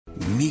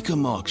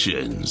Mecum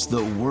Auctions,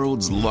 the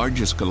world's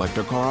largest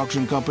collector car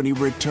auction company,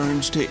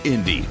 returns to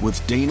Indy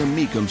with Dana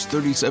Mecum's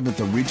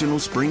 37th Original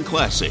Spring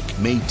Classic,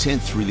 May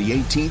 10th through the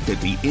 18th at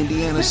the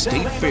Indiana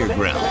State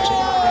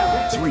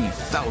Fairgrounds.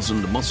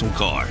 3,000 muscle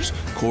cars,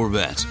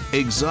 Corvettes,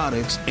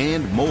 exotics,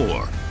 and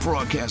more.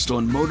 Broadcast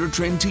on Motor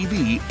Trend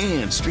TV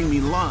and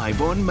streaming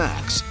live on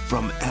Max.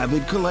 From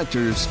avid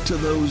collectors to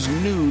those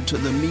new to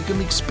the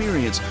Mecum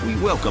experience, we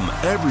welcome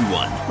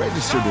everyone.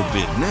 Register to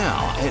bid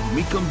now at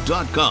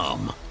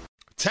Mecum.com.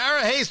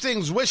 Tara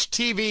Hastings, Wish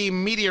TV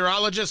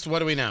meteorologist. What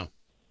do we know?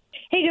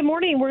 Hey, good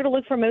morning. We're going to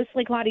look for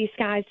mostly cloudy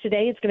skies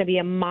today. It's going to be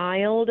a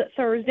mild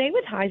Thursday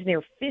with highs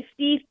near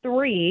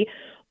 53.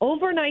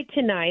 Overnight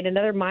tonight,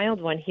 another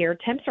mild one here.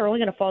 Temps are only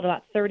going to fall to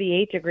about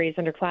 38 degrees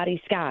under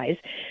cloudy skies.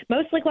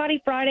 Mostly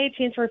cloudy Friday,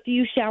 chance for a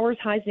few showers,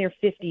 highs near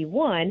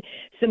 51.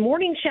 Some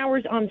morning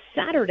showers on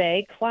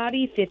Saturday,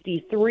 cloudy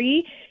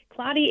 53.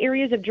 Cloudy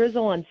areas of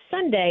drizzle on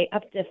Sunday,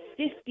 up to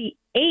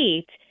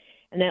 58.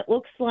 And that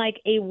looks like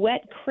a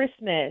wet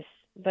Christmas,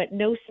 but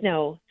no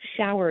snow.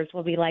 Showers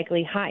will be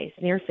likely, highs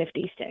near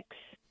 56.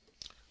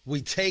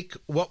 We take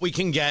what we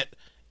can get,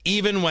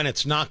 even when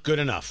it's not good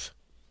enough.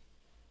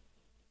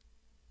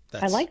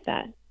 I like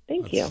that.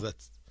 Thank you.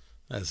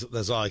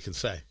 That's all I can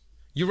say.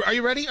 Are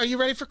you ready? Are you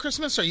ready for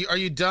Christmas? Are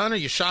you done? Are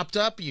you shopped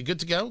up? Are you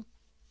good to go?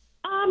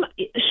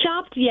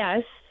 Shopped,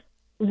 yes.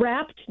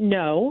 Wrapped,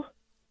 no.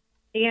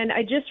 And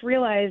I just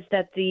realized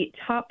that the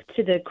top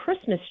to the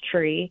Christmas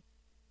tree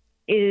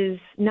is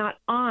not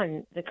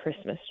on the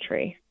Christmas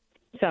tree.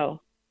 So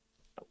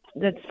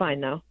that's fine,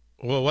 though.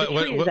 Well,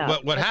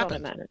 what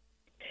happened?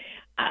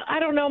 I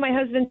don't know. My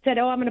husband said,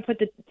 I'm going to put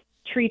the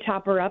tree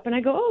topper up. And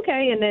I go,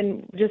 okay. And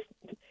then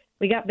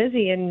we got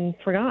busy and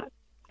forgot.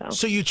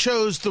 So you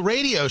chose the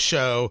radio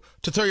show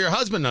to throw your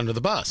husband under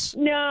the bus?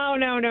 No.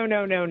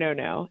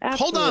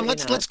 Hold on.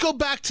 Let's go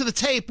back to the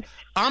tape.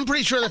 I'm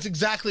pretty sure that's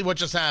exactly what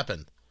just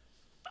happened.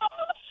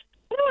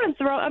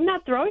 I'm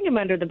not throwing him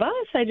under the bus.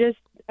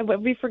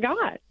 We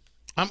forgot.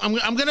 I'm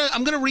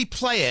gonna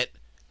replay it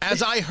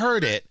as I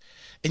heard it,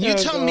 and you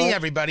tell me,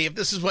 everybody, if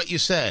this is what you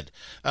said.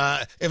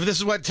 If this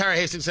is what Tara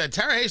Hastings said.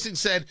 Tara Hastings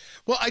said,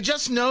 "Well, I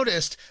just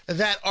noticed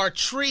that our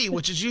tree,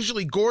 which is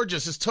usually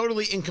gorgeous, is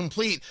totally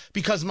incomplete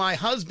because my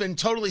husband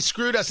totally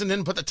screwed us and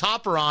didn't put the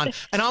topper on,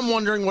 and I'm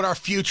wondering what our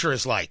future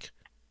is like."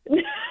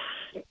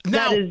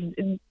 That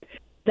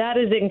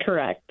is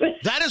incorrect.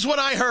 That is what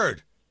I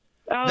heard.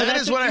 Oh, that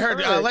is what I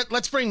heard.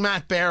 Let's bring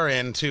Matt Bear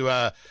in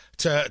to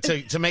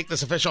make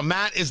this official.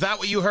 Matt, is that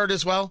what you heard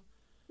as well?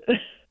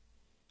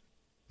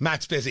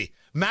 Matt's busy.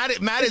 Matt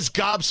is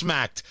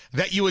gobsmacked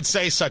that you would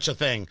say such a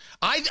thing.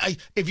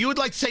 If you would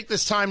like to take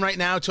this time right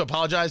now to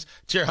apologize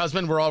to your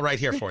husband, we're all right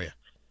here for you.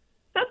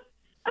 I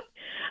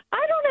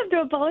don't have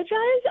to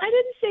apologize. I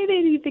didn't say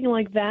anything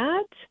like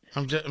that.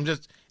 I'm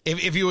just.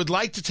 If you would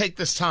like to take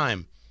this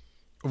time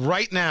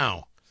right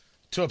now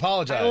to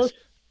apologize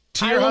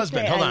to your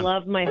husband. Hold on. I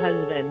love my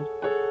husband.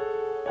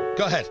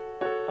 Go ahead.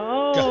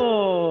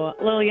 Oh,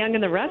 a little young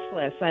and the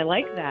restless. I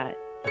like that.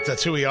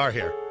 That's who we are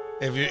here.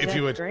 If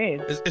you would,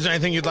 great. Is there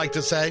anything you'd like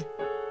to say?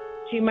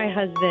 To my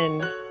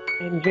husband,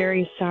 I'm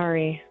very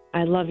sorry.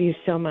 I love you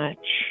so much.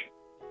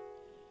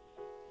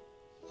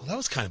 Well, that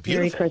was kind of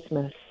beautiful. Merry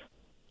Christmas.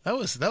 That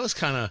was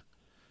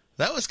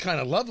kind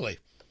of lovely.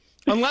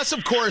 Unless,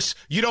 of course,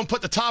 you don't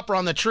put the topper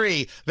on the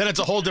tree, then it's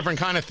a whole different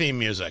kind of theme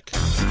music.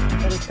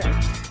 That is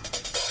correct.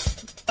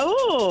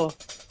 Oh,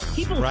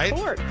 People's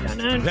Court.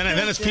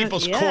 Then it's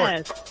People's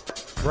Court.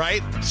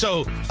 Right?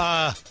 So,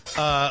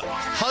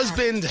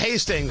 husband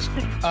Hastings,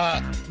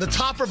 the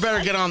topper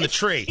better get on the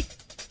tree.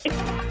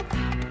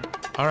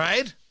 All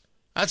right?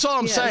 That's all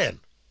I'm saying.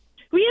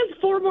 We have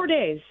 4 more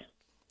days.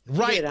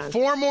 Right.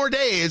 4 more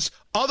days.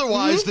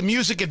 Otherwise, the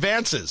music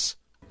advances.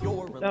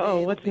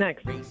 Oh, what's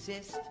next?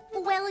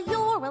 Well,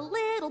 you're a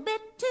little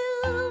bit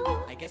too.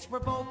 I guess we're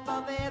both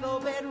a little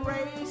bit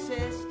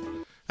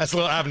racist. That's a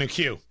little Avenue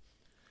Q.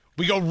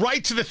 We go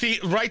right to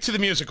the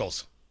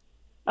musicals.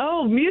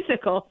 Oh,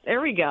 musical. There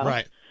we go.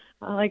 Right.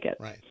 I like it.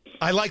 Right.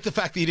 I like the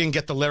fact that you didn't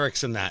get the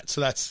lyrics in that.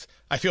 So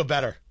I feel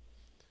better.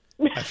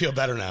 I feel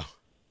better now.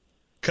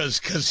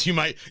 Cause you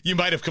might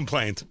have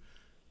complained.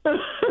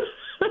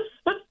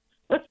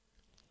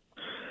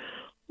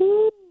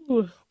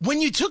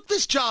 When you took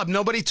this job,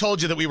 nobody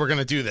told you that we were going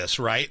to do this,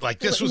 right? Like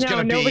this was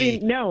going to be.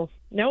 No.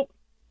 Nope.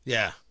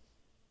 Yeah.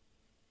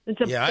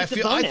 I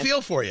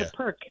feel for you. It's a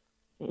perk.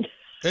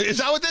 Is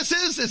that what this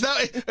is?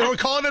 Are we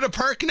calling it a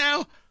perk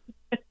now?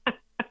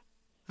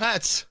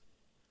 That's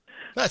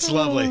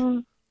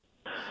lovely.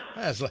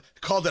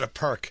 Called it a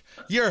perk.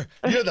 You're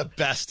the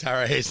best,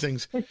 Tara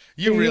Hastings.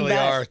 You really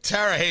are.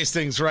 Tara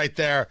Hastings right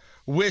there.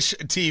 Wish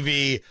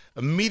TV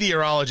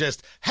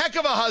meteorologist. Heck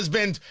of a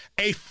husband.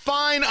 A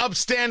fine,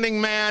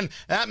 upstanding man.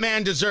 That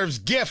man deserves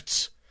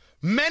gifts.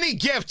 Many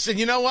gifts. And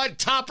you know what?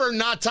 Topper,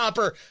 not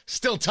topper,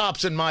 still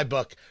tops in my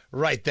book.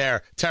 Right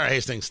there. Tara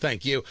Hastings,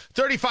 thank you.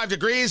 35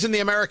 degrees in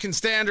the American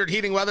Standard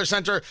Heating Weather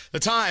Center. The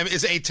time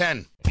is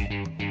 8:10.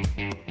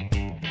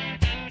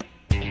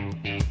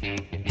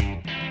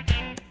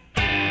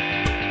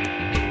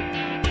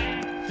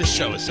 This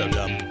show is so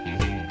dumb.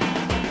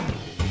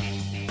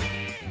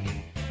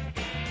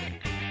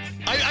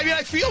 I mean,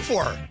 I feel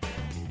for her.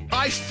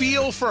 I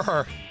feel for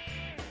her.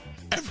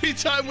 Every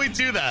time we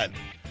do that.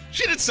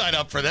 She didn't sign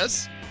up for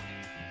this.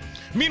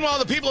 Meanwhile,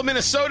 the people of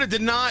Minnesota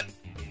did not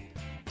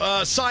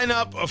sign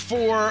up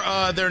for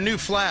their new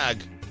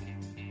flag.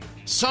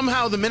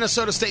 Somehow the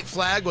Minnesota state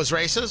flag was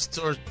racist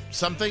or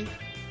something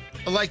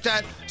like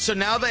that. So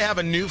now they have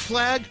a new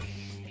flag.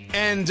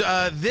 And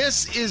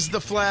this is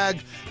the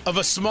flag of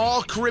a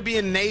small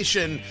Caribbean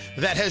nation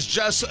that has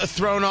just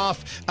thrown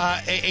off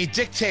a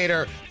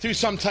dictator through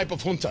some type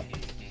of junta.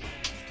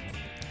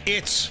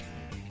 It's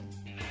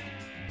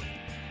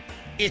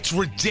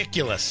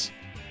ridiculous.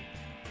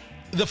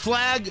 The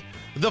flag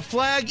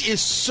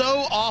is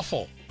so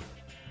awful.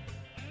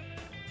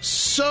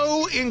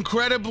 So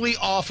incredibly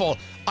awful.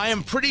 I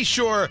am pretty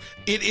sure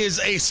it is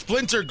a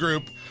splinter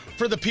group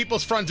for the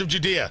People's Front of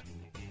Judea.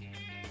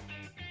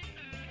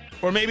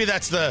 Or maybe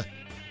that's the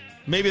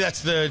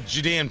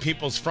Judean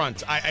People's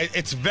Front.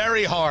 It's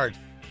very hard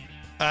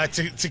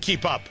to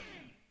keep up.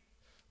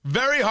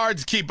 Very hard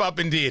to keep up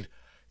indeed.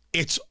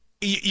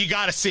 You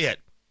got to see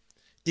it.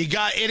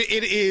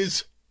 It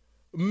is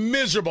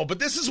miserable, but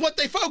this is what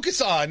they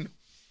focus on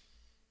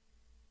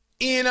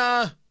in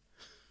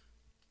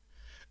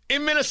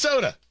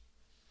Minnesota.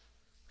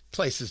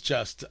 Place is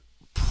just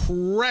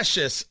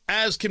precious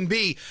as can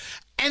be,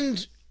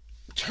 and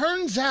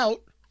turns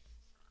out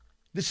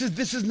this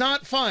is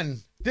not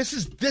fun. This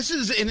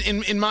is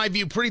in my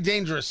view pretty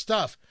dangerous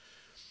stuff.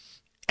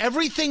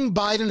 Everything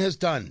Biden has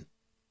done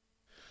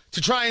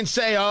to try and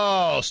say,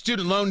 oh,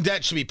 student loan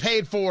debt should be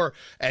paid for,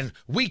 and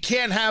we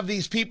can't have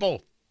these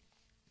people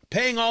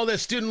paying all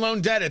this student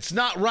loan debt. It's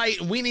not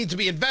right. We need to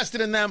be invested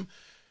in them.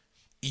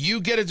 You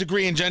get a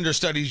degree in gender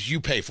studies,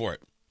 you pay for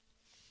it.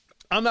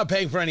 I'm not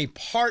paying for any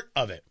part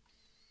of it.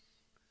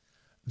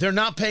 They're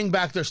not paying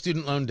back their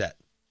student loan debt.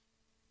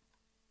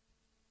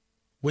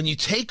 When you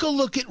take a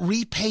look at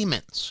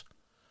repayments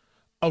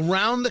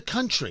around the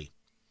country,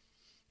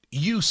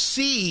 you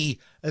see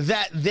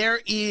that there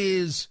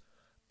is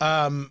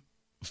 40%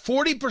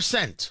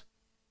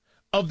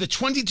 of the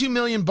 22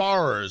 million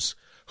borrowers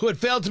who had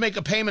failed to make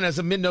a payment as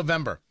of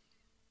mid-November.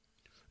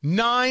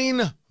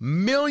 9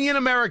 million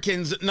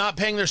Americans not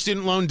paying their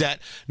student loan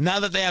debt now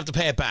that they have to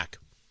pay it back.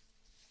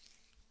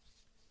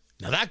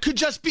 Now, that could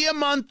just be a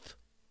month.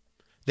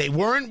 They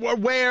weren't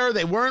aware.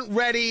 They weren't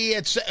ready.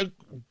 It's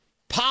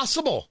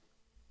possible.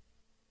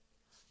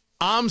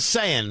 I'm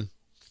saying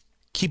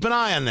keep an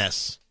eye on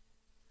this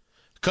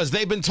because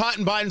they've been taught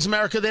in Biden's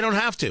America they don't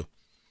have to.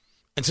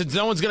 And since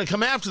no one's going to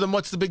come after them,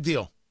 what's the big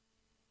deal?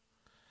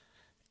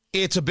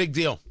 It's a big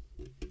deal.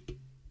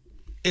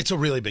 It's a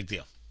really big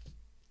deal.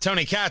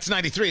 Tony Katz,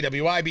 93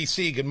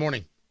 WIBC. Good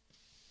morning.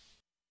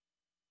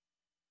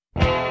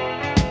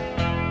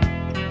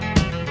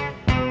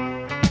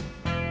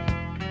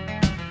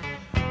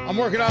 I'm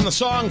working on the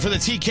song for the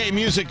TK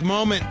Music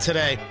Moment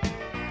today.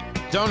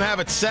 Don't have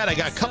it set. I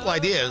got a couple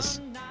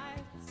ideas.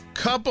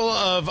 Couple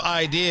of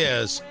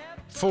ideas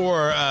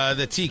for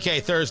the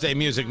TK Thursday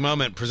Music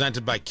Moment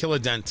presented by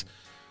Kilodent.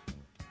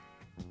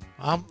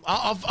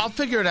 I'll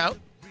figure it out.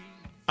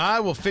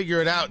 I will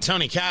figure it out.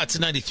 Tony Katz,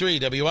 93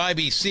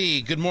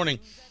 WIBC. Good morning.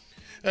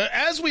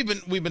 As we've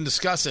been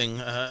discussing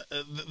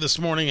this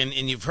morning,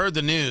 and you've heard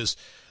the news,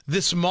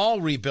 this mall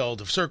rebuild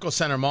of Circle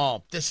Center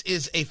Mall. This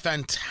is a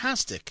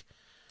fantastic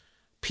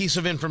piece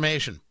of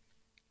information.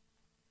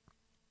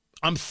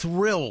 I'm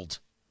thrilled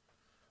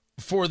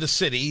for the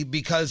city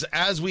because,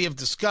 as we have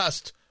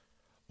discussed,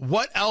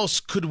 what else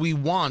could we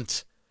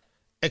want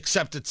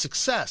except its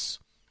success?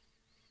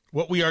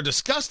 What we are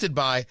disgusted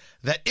by,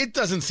 that it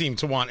doesn't seem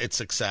to want its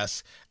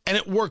success, and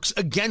it works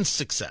against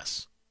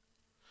success.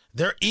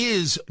 There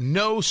is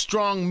no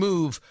strong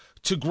move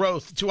to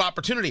growth, to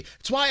opportunity.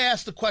 It's why I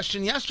asked the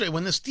question yesterday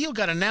when this deal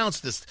got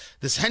announced,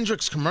 this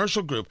Hendricks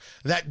commercial group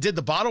that did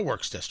the Bottle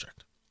Works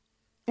district,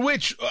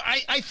 which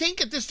I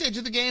think at this stage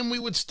of the game we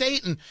would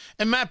state, and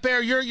Matt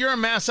Baer, you're a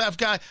Mass Ave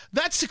guy,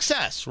 that's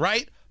success,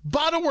 right?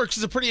 Bottle Works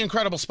is a pretty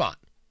incredible spot.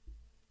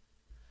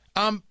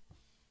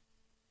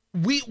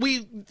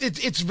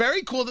 It's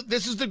very cool that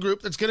this is the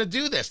group that's going to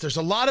do this. There's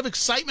a lot of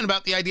excitement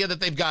about the idea that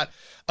they've got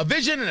a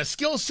vision and a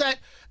skill set,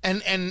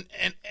 and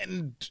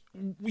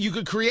you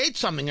could create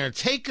something or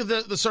take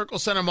the Circle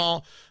Center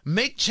Mall,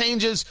 make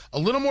changes, a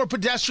little more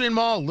pedestrian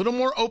mall, a little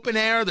more open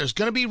air. There's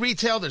going to be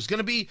retail. There's going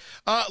to be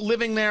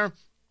living there.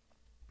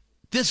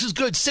 This is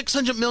good.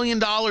 $600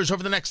 million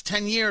over the next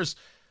 10 years.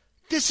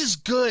 This is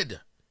good.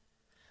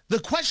 The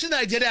question that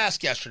I did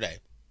ask yesterday,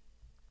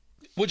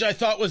 which I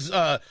thought was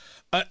a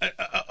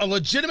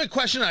legitimate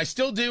question, I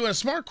still do, and a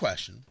smart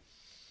question,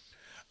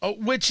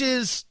 which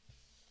is,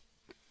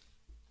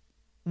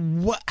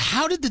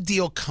 how did the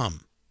deal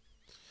come?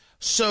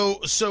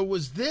 So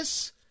was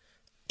this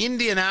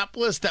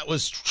Indianapolis that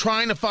was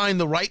trying to find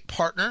the right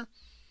partner,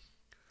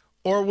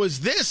 or was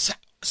this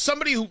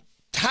somebody who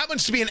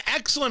happens to be an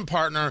excellent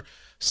partner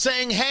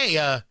saying,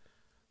 hey,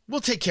 we'll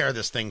take care of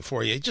this thing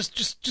for you.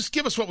 Just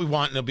give us what we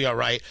want and it'll be all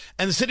right.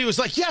 And the city was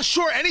like, yeah,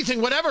 sure,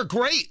 anything, whatever,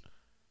 great.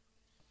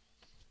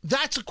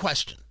 That's a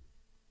question.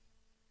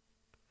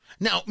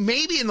 Now,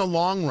 maybe in the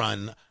long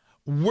run,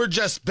 we're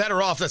just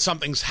better off that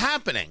something's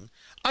happening.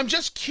 I'm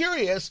just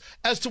curious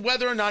as to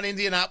whether or not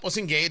Indianapolis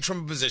engaged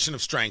from a position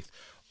of strength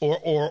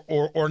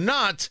or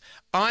not.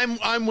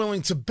 I'm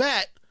willing to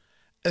bet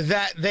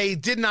that they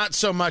did not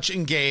so much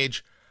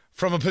engage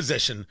from a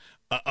position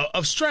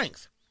of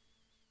strength.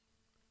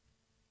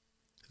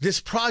 This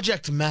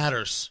project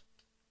matters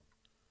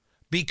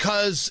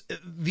because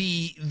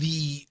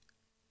the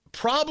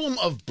problem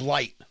of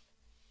blight,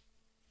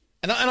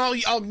 and I'm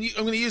going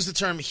to use the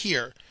term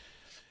here,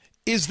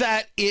 is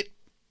that it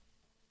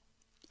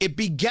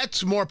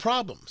begets more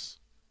problems.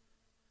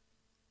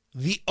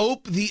 The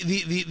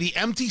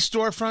empty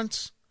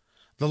storefronts,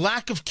 the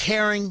lack of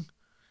caring,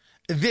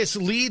 this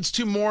leads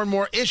to more and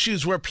more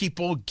issues where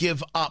people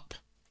give up.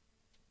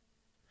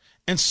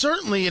 And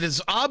certainly it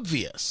is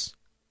obvious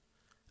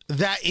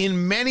that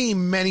in many,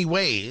 many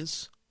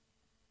ways,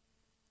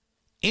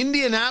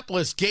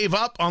 Indianapolis gave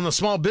up on the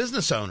small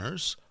business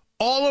owners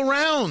all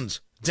around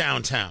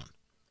downtown,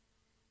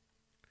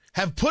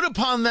 have put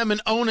upon them an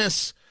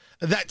onus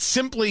that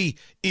simply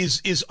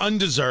is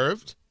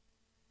undeserved.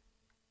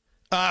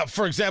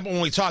 For example,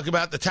 when we talk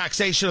about the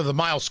taxation of the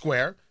mile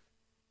square,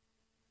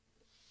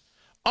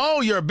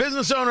 oh, you're a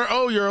business owner,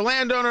 oh, you're a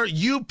landowner,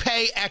 you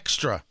pay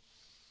extra.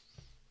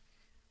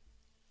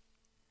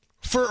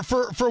 For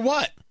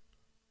what?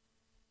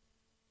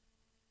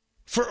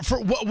 For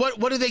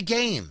what do they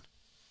gain?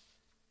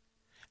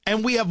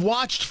 And we have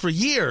watched for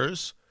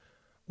years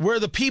where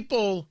the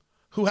people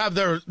who have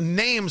their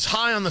names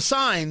high on the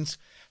signs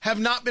have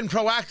not been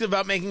proactive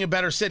about making a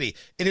better city.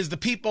 It is the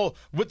people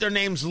with their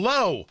names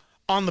low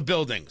on the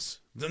buildings,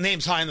 the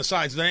names high on the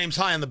signs, their names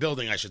high on the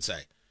building, I should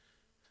say.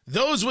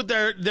 Those with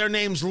their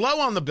names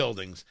low on the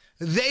buildings,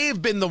 they've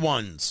been the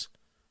ones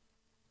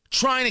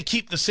trying to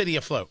keep the city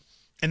afloat.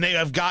 And they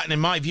have gotten, in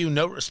my view,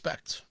 no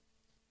respect.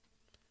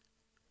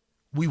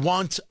 We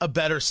want a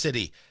better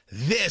city.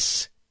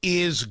 This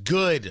is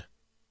good.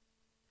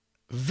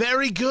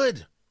 Very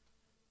good.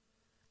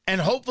 And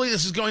hopefully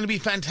this is going to be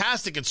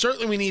fantastic. And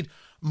certainly we need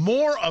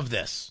more of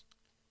this.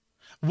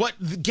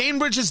 What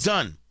Gainbridge has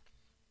done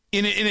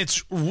in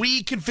its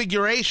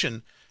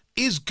reconfiguration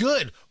is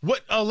good.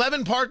 What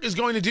 11 Park is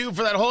going to do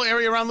for that whole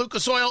area around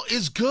Lucas Oil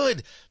is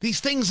good. These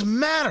things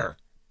matter.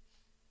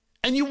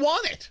 And you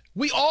want it.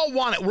 We all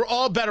want it. We're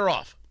all better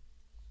off.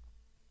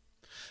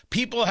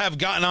 People have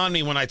gotten on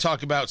me when I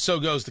talk about so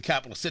goes the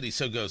capital city,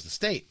 so goes the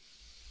state.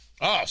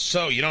 Oh,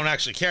 so you don't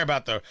actually care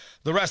about the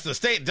rest of the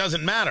state? It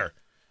doesn't matter.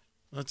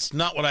 That's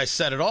not what I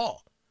said at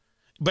all.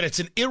 But it's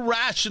an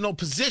irrational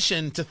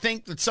position to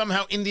think that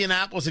somehow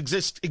Indianapolis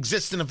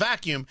exists in a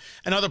vacuum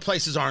and other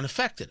places aren't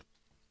affected.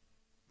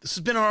 This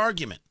has been our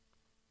argument.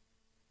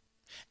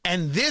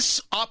 And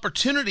this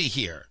opportunity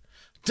here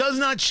does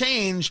not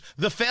change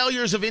the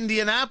failures of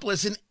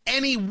Indianapolis in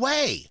any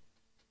way.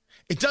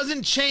 It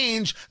doesn't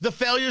change the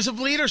failures of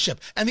leadership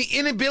and the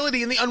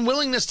inability and the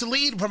unwillingness to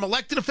lead from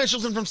elected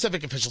officials and from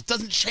civic officials. It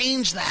doesn't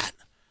change that.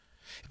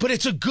 But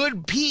it's a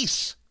good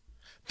piece.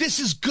 This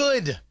is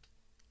good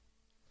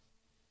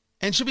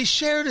and should be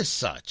shared as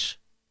such.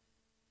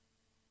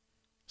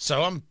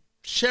 So I'm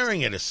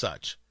sharing it as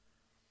such.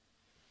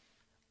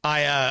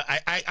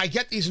 I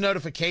get these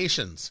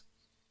notifications.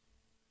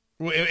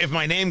 If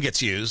my name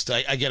gets used,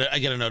 I get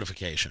a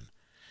notification.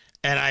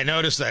 And I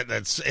noticed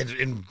that's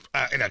in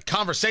a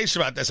conversation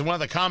about this, in one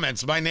of the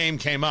comments, my name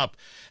came up,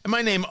 and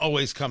my name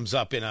always comes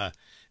up in a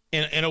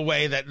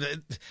way that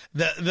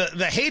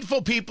the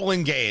hateful people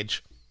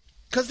engage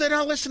because they're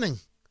not listening.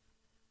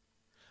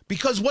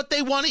 Because what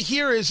they want to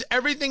hear is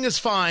everything is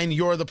fine,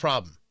 you're the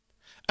problem.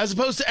 As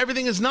opposed to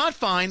everything is not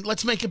fine,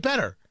 let's make it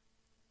better.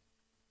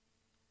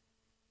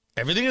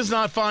 Everything is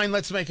not fine,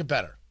 let's make it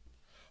better.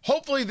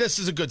 Hopefully this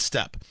is a good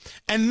step.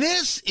 And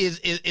this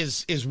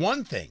is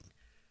one thing.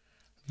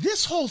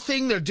 This whole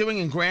thing they're doing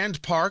in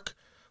Grand Park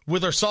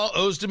with Ursal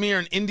Ozdemir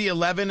and Indy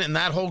 11 and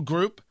that whole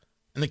group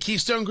and the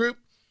Keystone Group,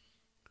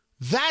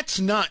 that's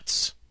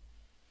nuts.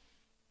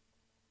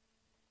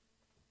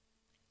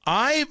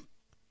 I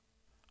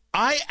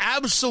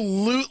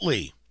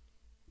absolutely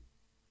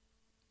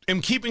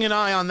am keeping an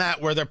eye on that,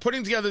 where they're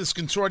putting together this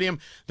consortium.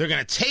 They're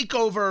going to take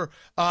over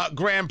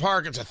Grand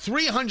Park. It's a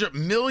 $300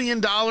 million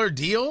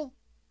deal.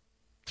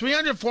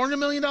 $400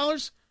 million?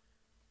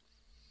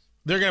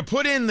 They're going to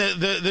put in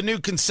the new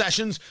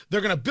concessions.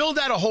 They're going to build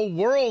out a whole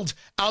world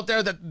out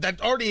there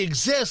that already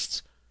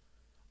exists.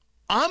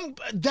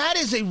 That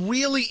is a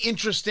really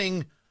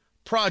interesting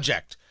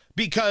project,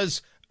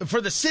 because for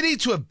the city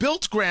to have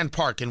built Grand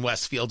Park in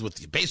Westfield with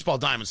the baseball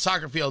diamond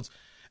soccer fields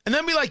and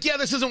then be like, yeah,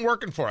 this isn't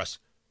working for us.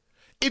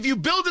 If you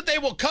build it, they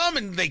will come,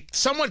 and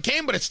someone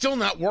came, but it's still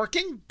not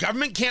working.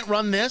 Government can't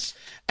run this.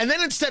 And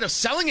then instead of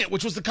selling it,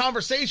 which was the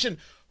conversation,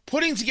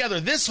 putting together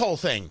this whole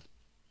thing,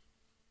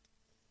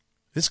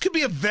 this could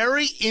be a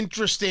very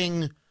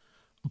interesting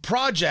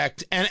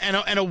project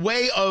and a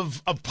way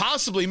of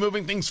possibly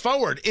moving things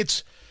forward.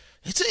 It's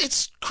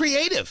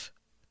creative.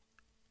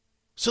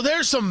 So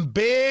there's some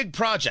big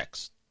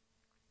projects.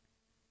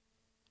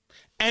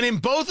 And in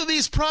both of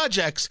these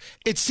projects,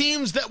 it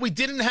seems that we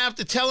didn't have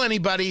to tell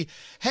anybody,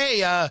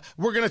 hey,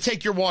 we're going to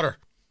take your water.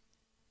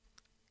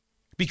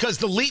 Because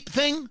the LEAP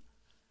thing,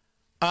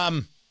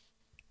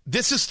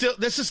 this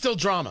is still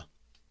drama.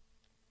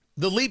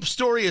 The LEAP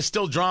story is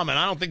still drama, and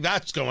I don't think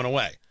that's going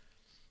away.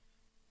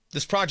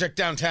 This project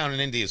downtown in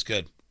Indy is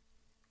good.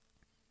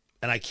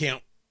 And I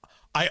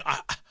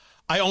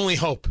only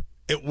hope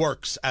it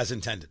works as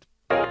intended.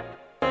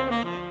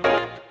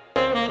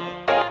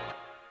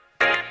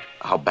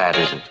 How bad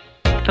is it?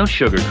 Don't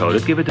sugarcoat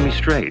it. Give it to me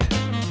straight.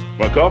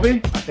 Want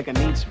coffee? I think I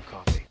need some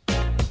coffee.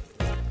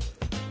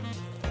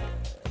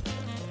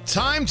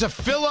 Time to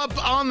fill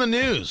up on the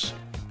news.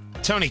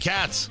 Tony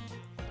Katz,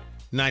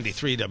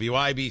 93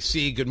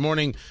 WIBC. Good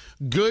morning.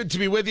 Good to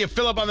be with you.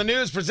 Fill up on the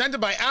news, presented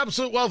by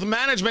Absolute Wealth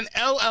Management,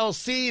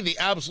 LLC, the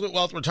Absolute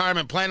Wealth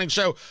Retirement Planning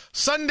Show,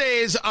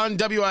 Sundays on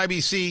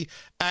WIBC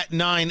at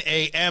 9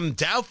 a.m.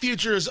 Dow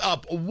futures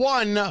up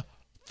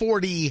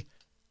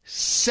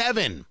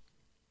 147.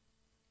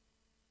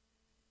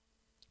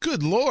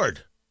 Good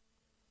Lord.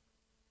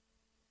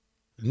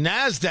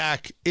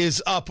 NASDAQ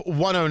is up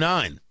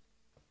 109.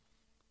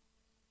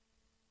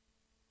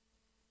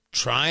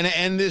 Trying to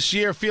end this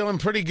year feeling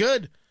pretty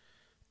good,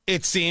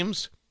 it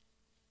seems.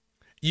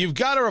 You've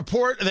got a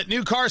report that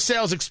new car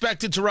sales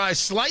expected to rise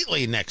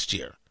slightly next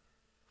year.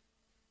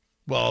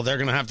 Well, they're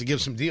going to have to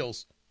give some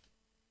deals.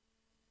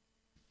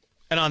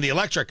 And on the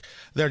electric,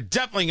 they're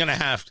definitely going to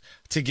have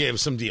to give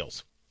some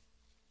deals.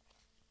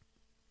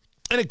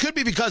 And it could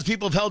be because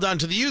people have held on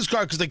to the used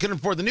car because they couldn't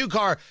afford the new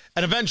car,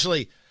 and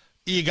eventually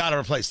you got to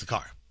replace the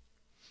car.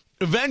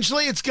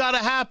 Eventually it's got to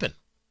happen.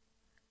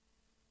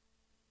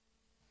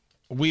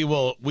 We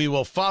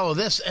will follow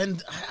this.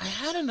 And I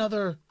had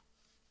another.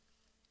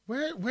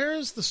 Where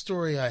is the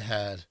story I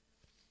had?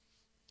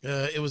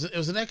 It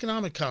was an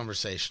economic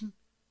conversation.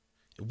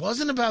 It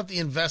wasn't about the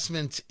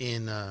investment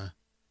in. It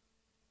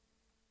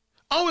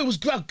was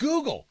about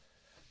Google.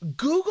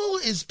 Google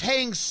is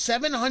paying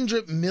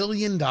 $700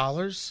 million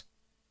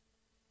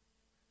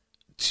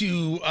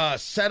to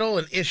settle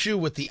an issue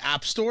with the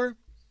App Store.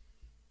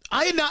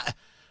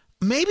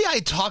 Maybe I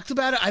talked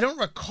about it. I don't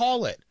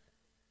recall it.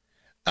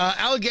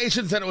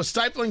 Allegations that it was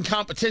stifling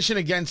competition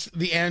against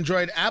the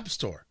Android App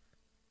Store.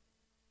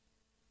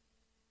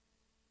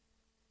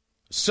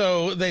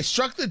 So they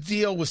struck the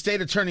deal with state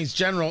attorneys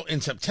general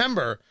in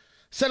September.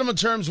 Settlement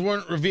terms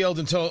weren't revealed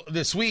until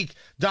this week.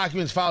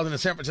 Documents filed in a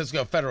San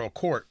Francisco federal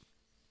court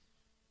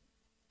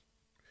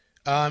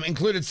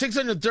included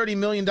 $630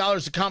 million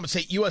to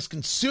compensate U.S.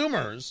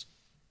 consumers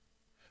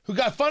who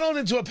got funneled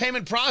into a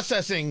payment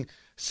processing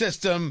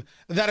system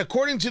that,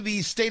 according to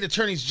the state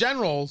attorneys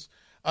general,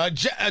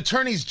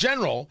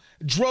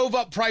 drove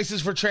up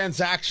prices for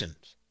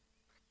transactions.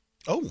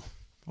 Oh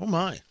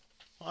my.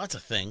 Well, that's a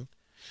thing.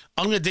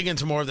 I'm going to dig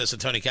into more of this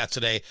at Tony Katz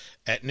today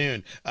at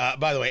noon.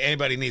 By the way,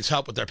 anybody needs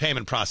help with their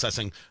payment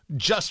processing,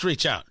 just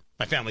reach out.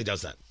 My family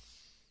does that.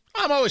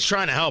 I'm always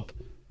trying to help.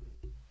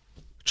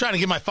 Trying to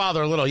give my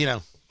father a little,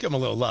 give him a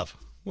little love.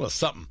 A little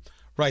something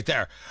right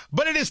there.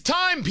 But it is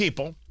time,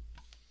 people.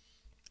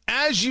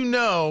 As you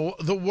know,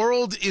 the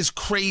world is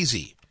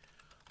crazy.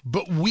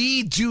 But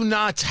we do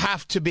not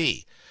have to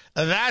be.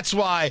 That's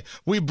why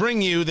we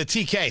bring you the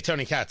TK,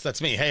 Tony Katz.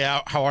 That's me. Hey,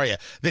 how are you?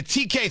 The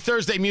TK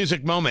Thursday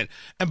Music Moment.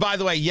 And by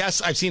the way,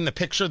 yes, I've seen the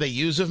picture they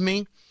use of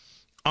me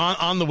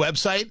on the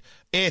website.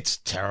 It's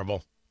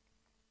terrible.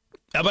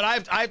 But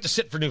I have to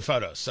sit for new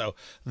photos, so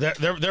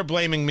they're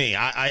blaming me.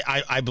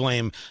 I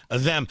blame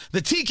them.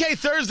 The TK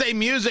Thursday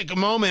Music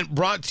Moment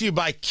brought to you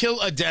by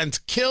Kill a Dent.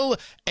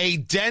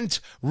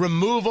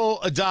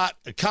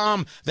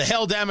 KillADentRemoval.com. The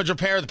hail damage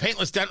repair, the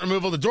paintless dent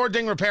removal, the door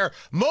ding repair,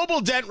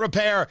 mobile dent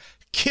repair.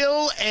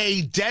 Kill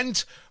a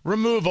Dent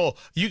Removal.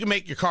 You can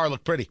make your car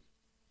look pretty.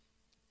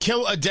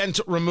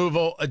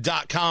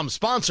 KillADentRemoval.com,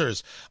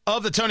 sponsors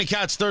of the Tony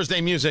Katz Thursday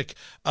Music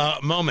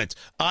Moment.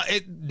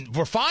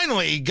 We're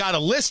finally got a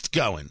list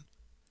going,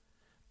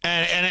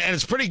 and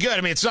it's pretty good.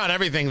 I mean, it's not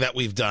everything that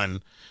we've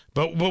done,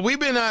 but we've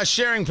been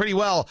sharing pretty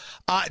well.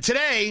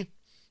 Today,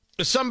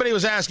 somebody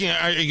was asking,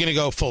 are you going to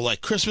go full like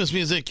Christmas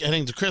music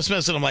heading to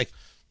Christmas? And I'm like,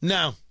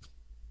 no,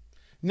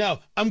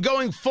 I'm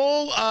going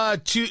full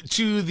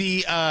to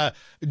the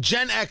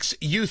Gen X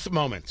youth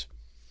moment.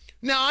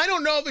 Now, I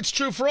don't know if it's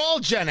true for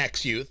all Gen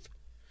X youth,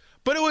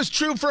 but it was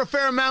true for a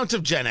fair amount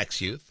of Gen X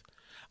youth.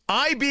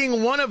 I,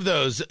 being one of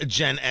those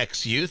Gen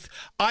X youth,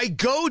 I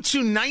go to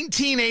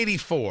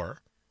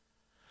 1984.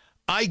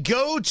 I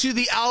go to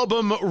the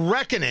album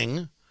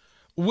Reckoning,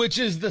 which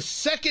is the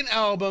second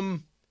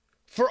album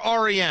for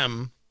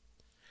REM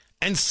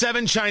and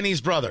Seven Chinese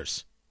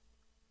Brothers.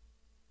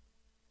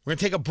 We're going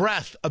to take a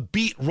breath, a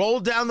beat, roll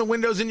down the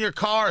windows in your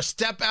car,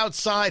 step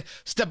outside,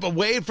 step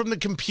away from the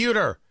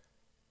computer.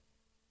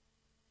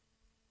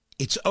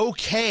 It's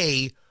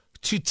okay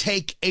to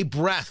take a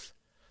breath.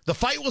 The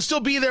fight will still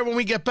be there when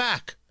we get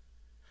back,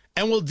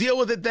 and we'll deal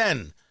with it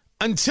then.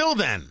 Until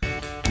then,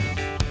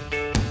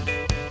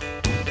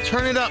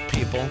 turn it up,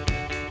 people.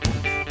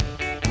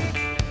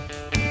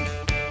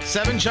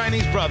 Seven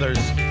Chinese Brothers,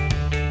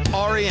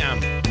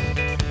 REM,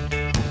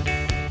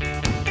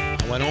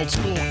 Went old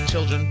school,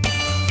 children. The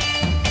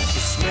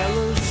smell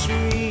of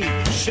sweet,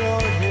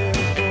 short-haired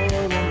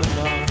boy woman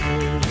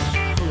offers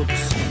pull up a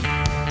seat.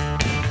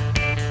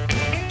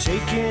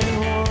 Taking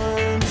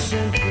one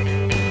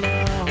symphony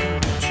now,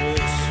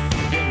 just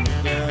getting the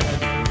bad.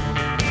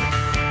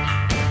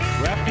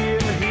 Wrap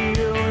your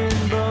heel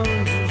in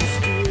bones of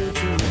steel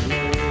to the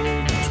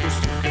blade,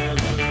 twist of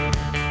color.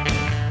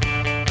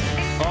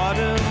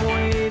 Autumn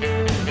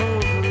waited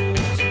over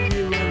it to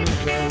you in the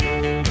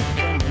color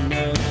from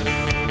another.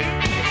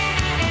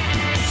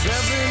 7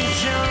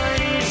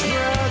 Chinese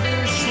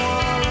brothers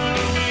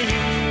swallowing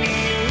the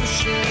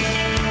ocean.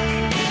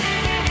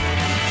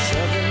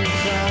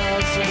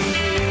 7,000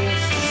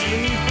 years to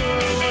sleep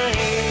away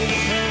the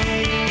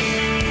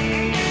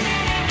pain.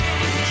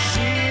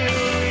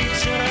 She'll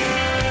return.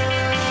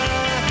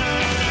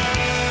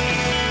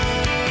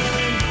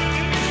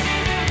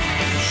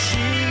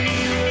 She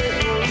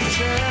will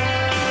return.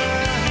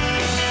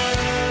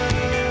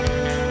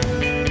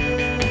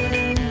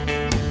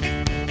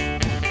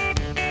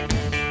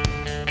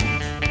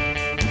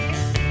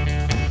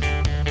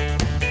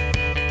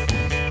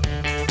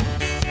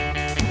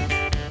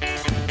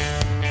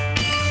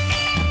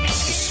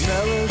 The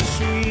smell of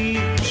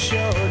sweet,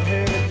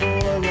 short-haired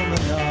boy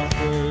woman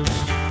offers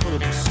pull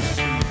up a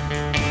seat.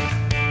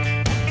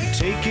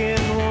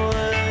 Taking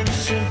one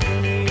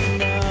symphony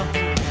now,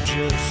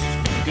 just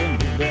getting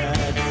the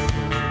bad.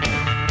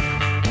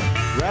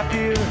 Wrap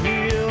your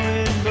heel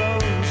in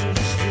bones of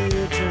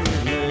steel to the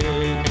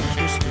blade,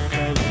 twist of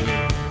color.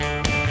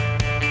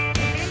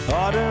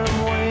 Autumn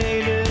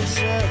waited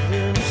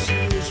 7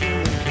 seas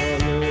with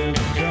color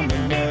come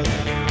another.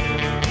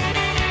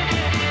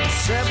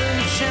 7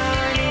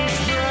 Chinese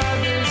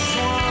brothers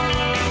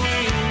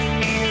swallowing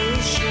the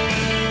ocean.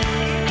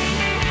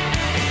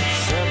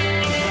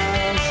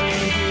 7,000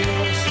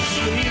 years to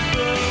sleep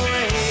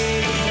away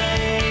the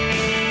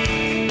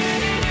pain.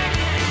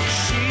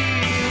 She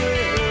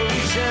will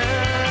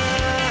return.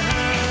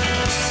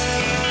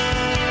 She'll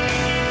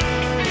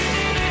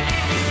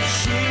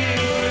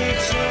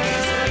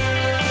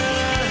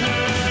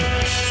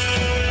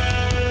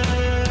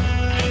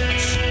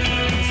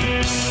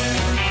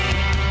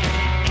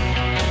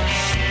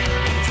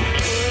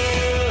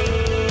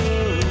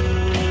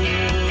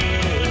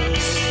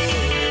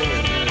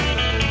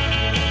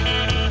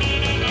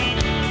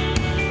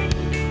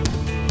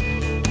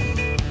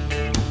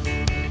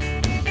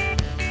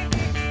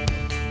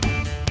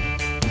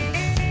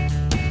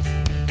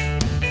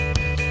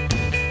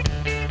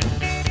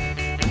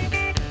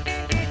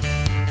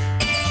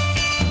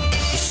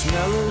The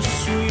smell of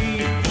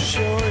sweet,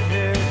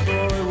 short-haired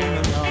boy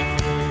woman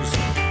offers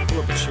pull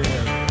up a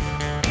chair.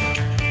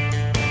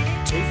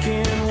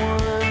 Taking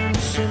one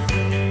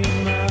symphony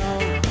now.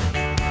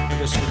 I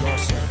guess we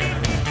lost that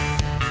battle.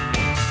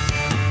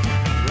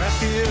 Wrap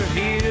your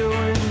heel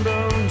in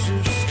bones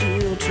of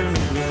steel, turn a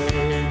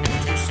blade,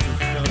 twist of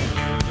color.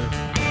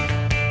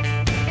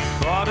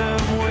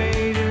 Autumn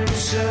waited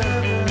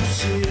 7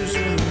 seas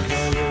in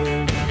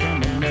color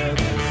come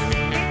another.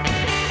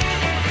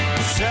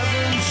 7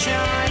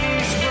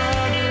 Chinese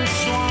brothers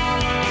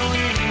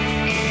swallowing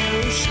the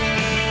ocean.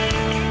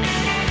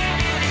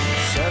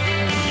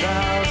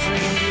 7,000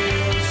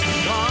 years to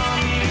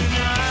calm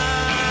united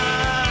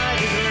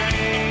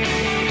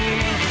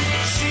reign.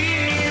 She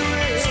will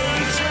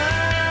return.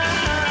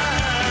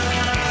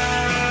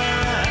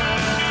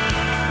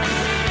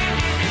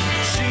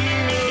 She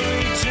will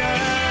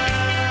return.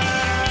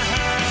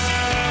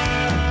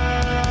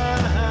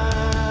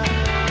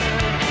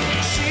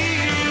 She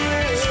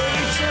will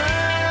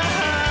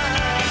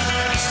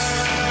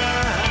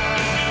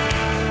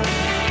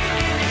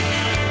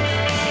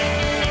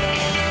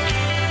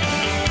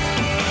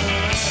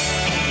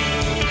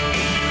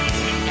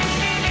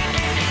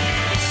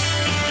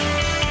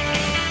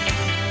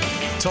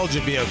Told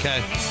you it'd be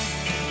okay.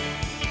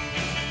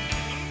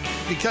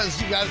 Because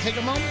you got to take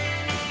a moment.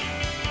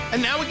 And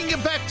now we can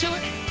get back to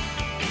it.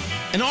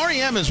 And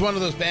REM is one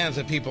of those bands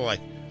that people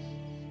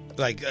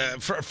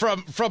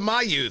from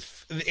my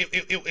youth.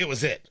 It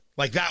was it.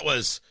 Like that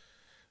was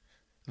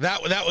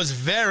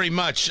very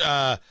much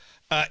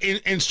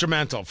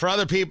instrumental. For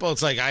other people,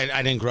 it's like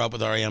I didn't grow up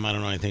with REM. I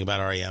don't know anything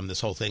about REM.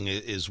 This whole thing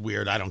is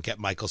weird. I don't get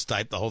Michael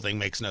Stipe. The whole thing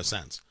makes no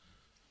sense.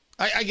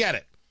 I get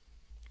it,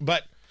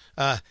 but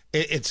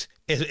it's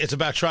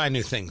about trying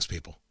new things,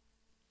 people.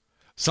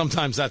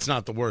 Sometimes that's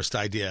not the worst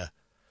idea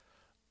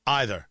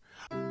either.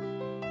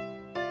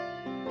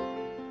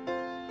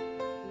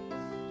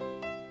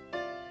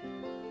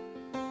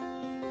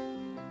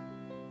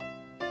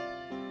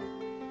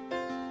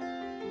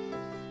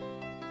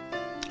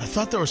 I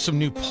thought there was some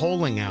new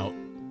polling out,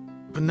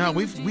 but no,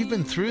 we've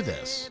been through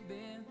this.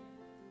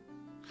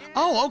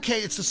 Oh,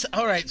 okay,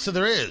 all right. So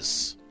there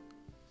is.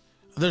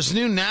 There's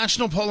new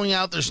national polling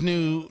out. There's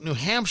New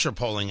Hampshire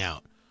polling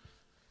out.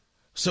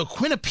 So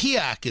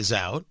Quinnipiac is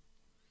out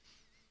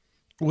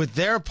with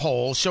their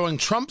poll showing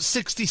Trump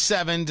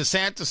 67,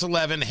 DeSantis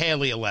 11,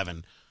 Haley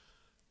 11.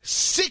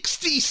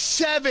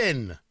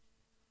 67!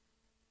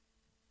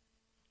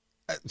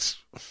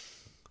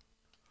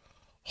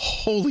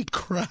 Holy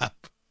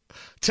crap.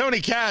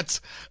 Tony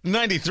Katz,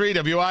 93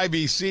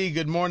 WIBC.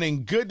 Good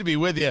morning. Good to be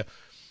with you.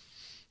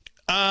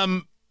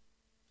 And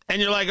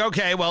you're like,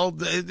 okay, well,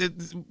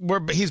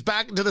 he's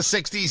back into the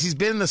 60s. He's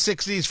been in the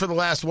 60s for the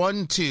last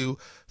 1, 2,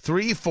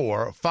 3,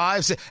 4,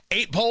 5, 6,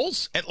 8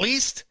 polls at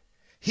least.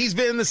 He's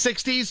been in the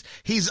 60s.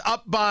 He's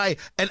up by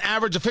an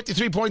average of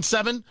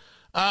 53.7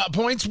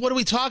 points. What are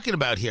we talking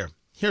about here?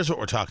 Here's what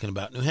we're talking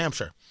about. New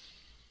Hampshire.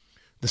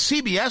 The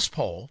CBS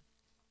poll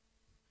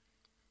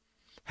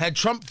had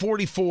Trump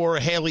 44,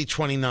 Haley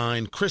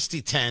 29,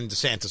 Christie 10,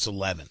 DeSantis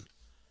 11.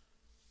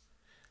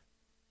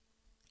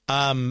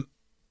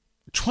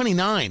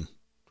 29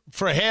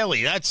 for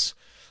Haley. That's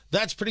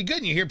pretty good.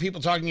 And you hear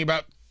people talking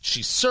about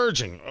she's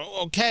surging.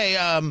 Okay,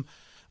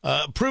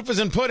 proof is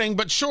in pudding,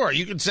 but sure,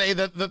 you could say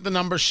that the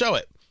numbers show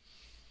it.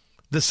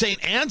 The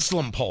St.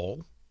 Anselm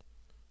poll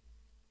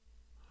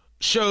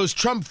shows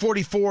Trump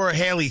 44,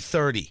 Haley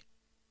 30,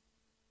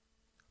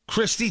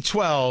 Christie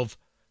 12,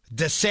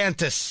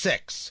 DeSantis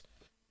 6.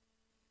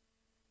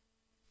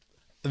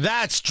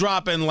 That's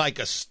dropping like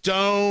a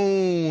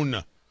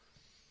stone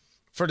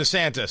for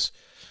DeSantis.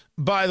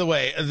 By the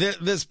way,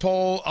 this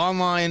poll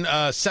online,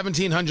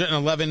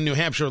 1,711 New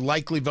Hampshire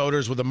likely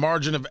voters with a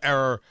margin of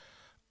error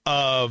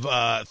of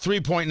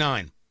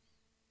 3.9.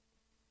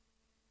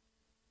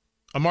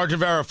 A margin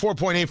of error of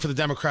 4.8 for the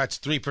Democrats,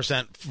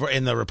 3%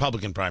 in the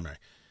Republican primary.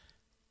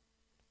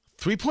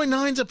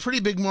 3.9 is a pretty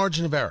big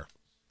margin of error,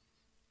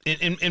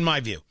 in my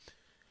view.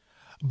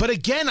 But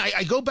again,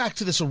 I go back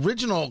to this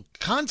original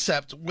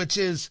concept, which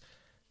is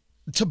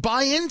to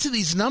buy into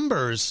these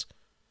numbers,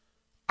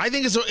 I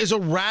think is a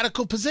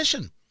radical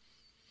position.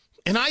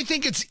 And I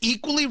think it's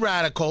equally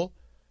radical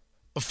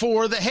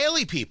for the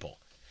Haley people.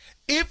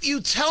 If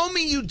you tell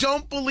me you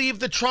don't believe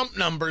the Trump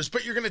numbers,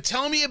 but you're going to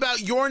tell me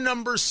about your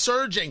numbers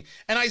surging,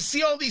 and I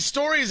see all these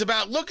stories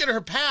about, look at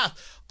her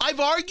path. I've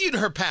argued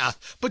her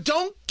path, but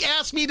don't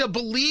ask me to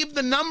believe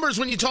the numbers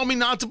when you told me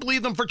not to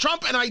believe them for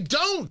Trump, and I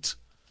don't.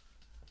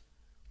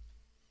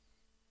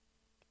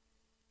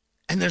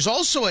 And there's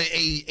also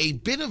a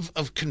bit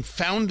of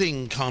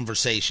confounding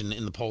conversation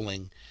in the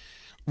polling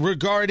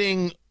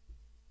regarding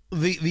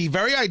the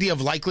very idea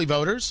of likely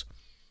voters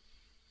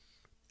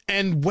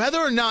and whether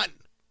or not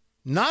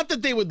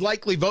that they would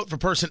likely vote for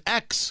person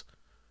X,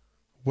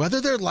 whether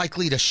they're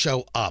likely to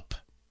show up.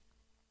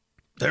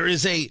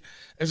 There's a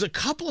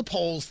couple of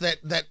polls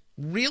that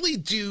really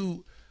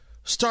do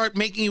start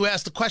making you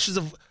ask the questions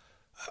of,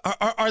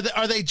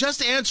 are they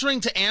just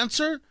answering to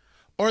answer?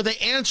 Or are they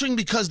answering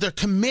because they're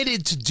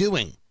committed to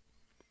doing?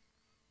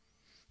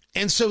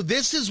 And so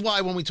this is why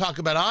when we talk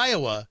about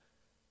Iowa,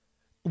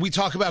 we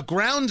talk about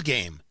ground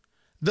game.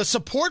 The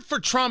support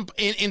for Trump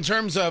in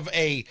terms of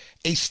a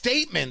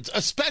statement,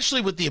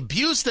 especially with the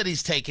abuse that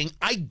he's taking,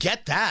 I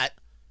get that.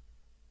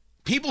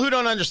 People who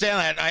don't understand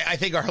that, I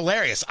think, are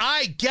hilarious.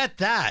 I get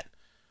that.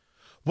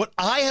 What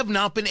I have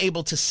not been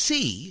able to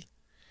see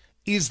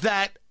is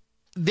that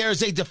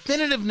there's a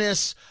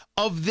definitiveness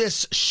of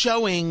this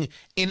showing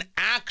in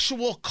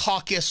actual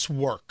caucus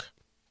work.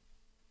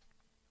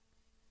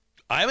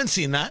 I haven't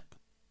seen that.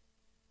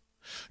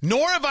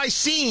 Nor have I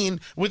seen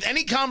with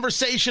any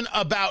conversation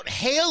about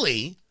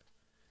Haley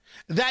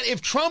that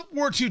if Trump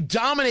were to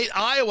dominate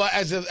Iowa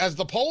as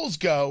the polls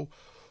go,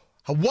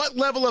 what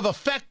level of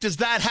effect does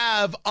that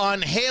have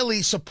on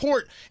Haley's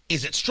support?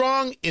 Is it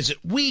strong? Is it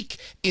weak?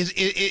 Is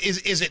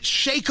it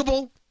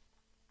shakeable?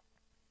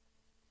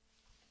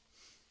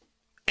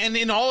 And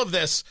in all of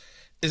this,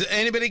 is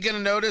anybody going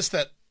to notice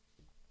that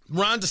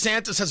Ron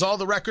DeSantis has all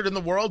the record in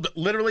the world, but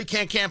literally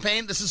can't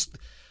campaign?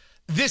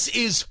 This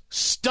is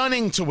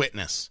stunning to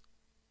witness.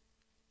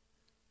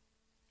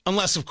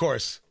 Unless, of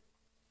course,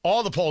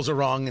 all the polls are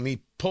wrong and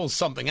he pulls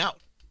something out.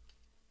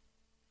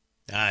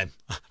 I'm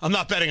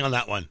not betting on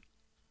that one.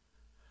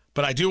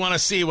 But I do want to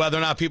see whether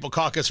or not people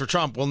caucus for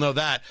Trump. We'll know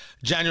that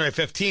January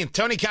 15th.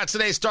 Tony Katz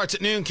today starts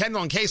at noon.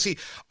 Kendall and Casey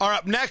are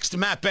up next.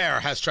 Matt Baer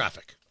has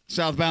traffic.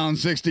 Southbound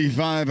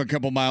 65, a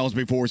couple miles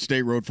before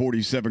State Road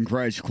 47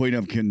 crash.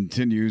 Cleanup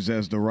continues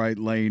as the right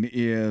lane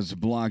is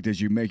blocked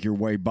as you make your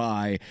way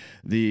by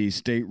the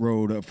State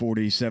Road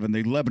 47.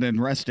 The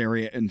Lebanon rest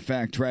area, in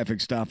fact,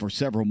 traffic stop for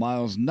several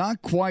miles.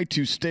 Not quite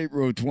to State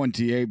Road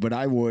 28, but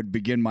I would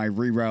begin my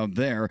reroute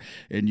there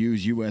and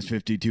use US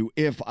 52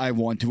 if I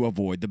want to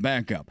avoid the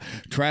backup.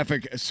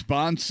 Traffic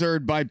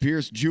sponsored by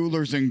Pierce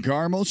Jewelers in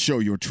Carmel. Show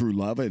your true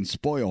love and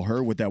spoil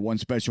her with that one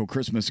special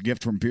Christmas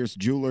gift from Pierce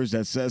Jewelers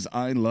that says,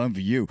 I love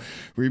you.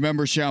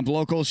 Remember, shop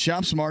local,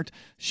 shop smart,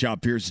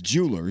 shop Pierce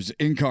Jewelers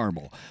in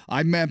Carmel.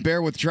 I'm Matt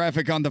Baer with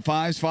traffic on the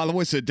 5s.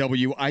 Follow us at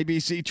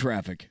WIBC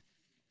Traffic.